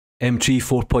Mtree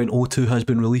 4.02 has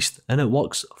been released and it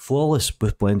works flawless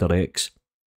with Blender X.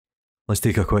 Let's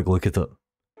take a quick look at it.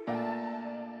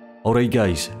 Alright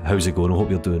guys, how's it going? I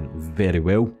hope you're doing very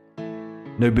well.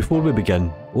 Now before we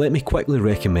begin, let me quickly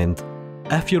recommend,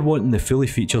 if you're wanting the fully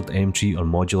featured Mtree or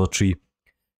modular tree,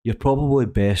 you're probably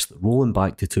best rolling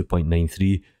back to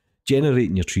 2.93,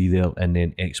 generating your tree there and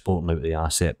then exporting out the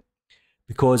asset.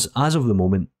 Because as of the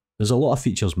moment, there's a lot of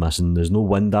features missing. There's no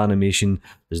wind animation,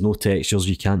 there's no textures,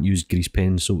 you can't use grease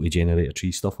pencil to generate a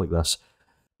tree, stuff like this.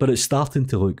 But it's starting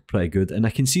to look pretty good and I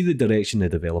can see the direction the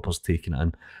developer's taking it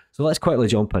in. So let's quickly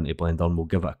jump into Blender and we'll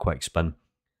give it a quick spin.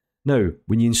 Now,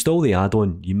 when you install the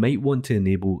add-on, you might want to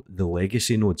enable the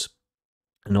legacy nodes.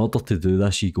 In order to do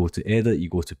this, you go to Edit, you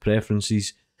go to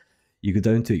Preferences, you go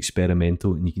down to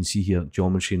Experimental and you can see here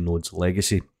Geometry Nodes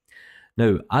Legacy.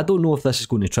 Now, I don't know if this is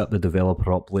going to trip the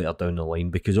developer up later down the line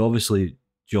because obviously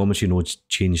geometry nodes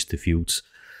change the fields.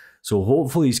 So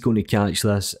hopefully he's going to catch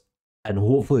this and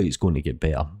hopefully it's going to get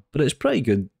better. But it's pretty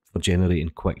good for generating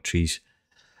quick trees.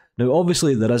 Now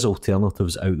obviously there is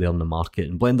alternatives out there in the market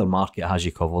and Blender Market has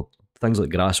you covered. Things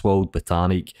like Grassworld,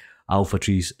 Botanic, Alpha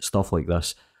Trees, stuff like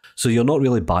this. So you're not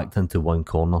really backed into one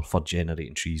corner for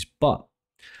generating trees. But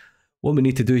what we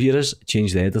need to do here is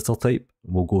change the editor type.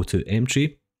 We'll go to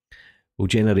Mtree. We'll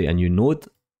generate a new node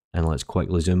and let's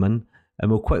quickly zoom in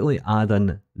and we'll quickly add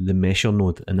in the mesher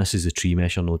node and this is the tree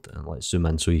mesher node and let's zoom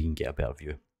in so you can get a better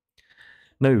view.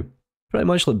 Now pretty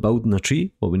much like building a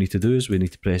tree, what we need to do is we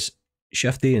need to press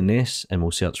Shift A and S and we'll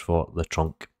search for the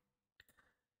trunk.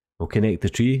 We'll connect the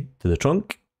tree to the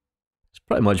trunk. It's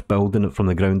pretty much building it from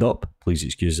the ground up, please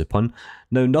excuse the pun.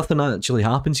 Now nothing actually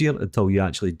happens here until you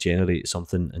actually generate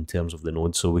something in terms of the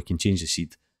node, so we can change the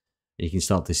seed and you can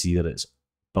start to see that it's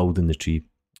building the tree.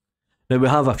 Now we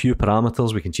have a few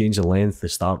parameters. We can change the length, the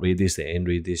start radius, the end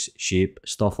radius, shape,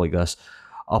 stuff like this.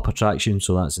 Up attraction,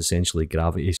 so that's essentially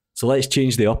gravity. So let's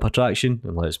change the up attraction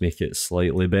and let's make it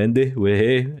slightly bendy,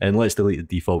 and let's delete the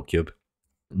default cube.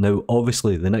 Now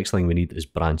obviously the next thing we need is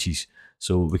branches.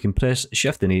 So we can press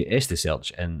Shift and A, S to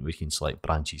search and we can select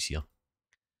branches here.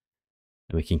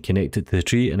 And we can connect it to the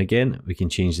tree and again we can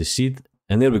change the seed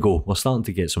and there we go, we're starting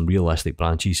to get some realistic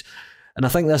branches. And I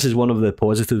think this is one of the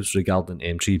positives regarding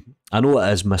Mtree. I know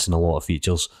it is missing a lot of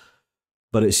features,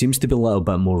 but it seems to be a little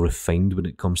bit more refined when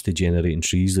it comes to generating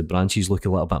trees. The branches look a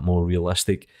little bit more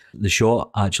realistic. The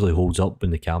shot actually holds up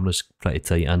when the camera's pretty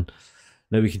tight in.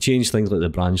 Now we can change things like the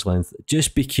branch length.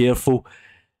 Just be careful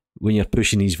when you're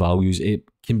pushing these values. It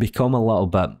can become a little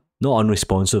bit, not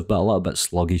unresponsive, but a little bit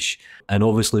sluggish. And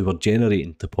obviously we're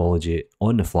generating topology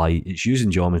on the fly. It's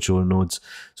using geometry nodes.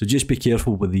 So just be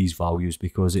careful with these values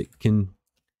because it can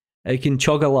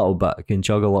chug a little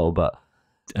bit.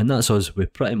 And that's us. We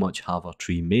pretty much have our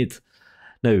tree made.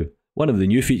 Now, one of the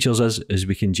new features is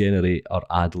we can generate or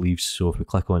add leaves. So if we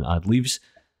click on add leaves,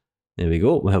 there we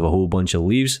go. We have a whole bunch of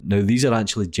leaves. Now these are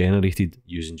actually generated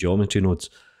using geometry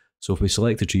nodes. So if we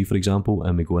select a tree, for example,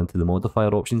 and we go into the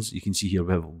modifier options, you can see here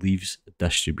we have leaves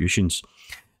distributions.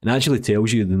 And it actually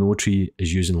tells you the node tree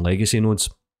is using legacy nodes.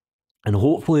 And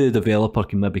hopefully the developer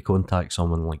can maybe contact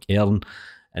someone like addon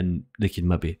and they can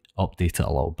maybe update it a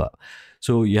little bit.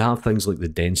 So you have things like the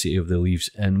density of the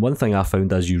leaves. And one thing I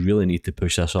found is you really need to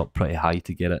push this up pretty high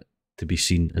to get it to be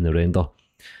seen in the render.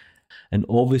 And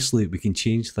obviously we can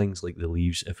change things like the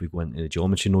leaves if we go into the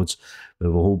geometry nodes. We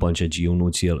have a whole bunch of geo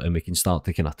nodes here and we can start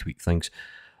to kind of tweak things.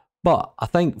 But I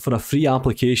think for a free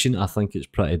application, I think it's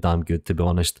pretty damn good to be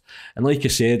honest. And like I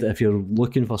said, if you're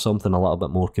looking for something a little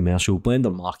bit more commercial,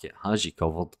 Blender Market has you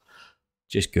covered.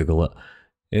 Just Google it.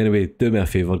 Anyway, do me a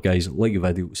favour guys, like the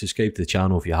video, subscribe to the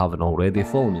channel if you haven't already,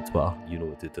 follow me on Twitter, you know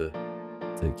what to do.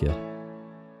 Take care.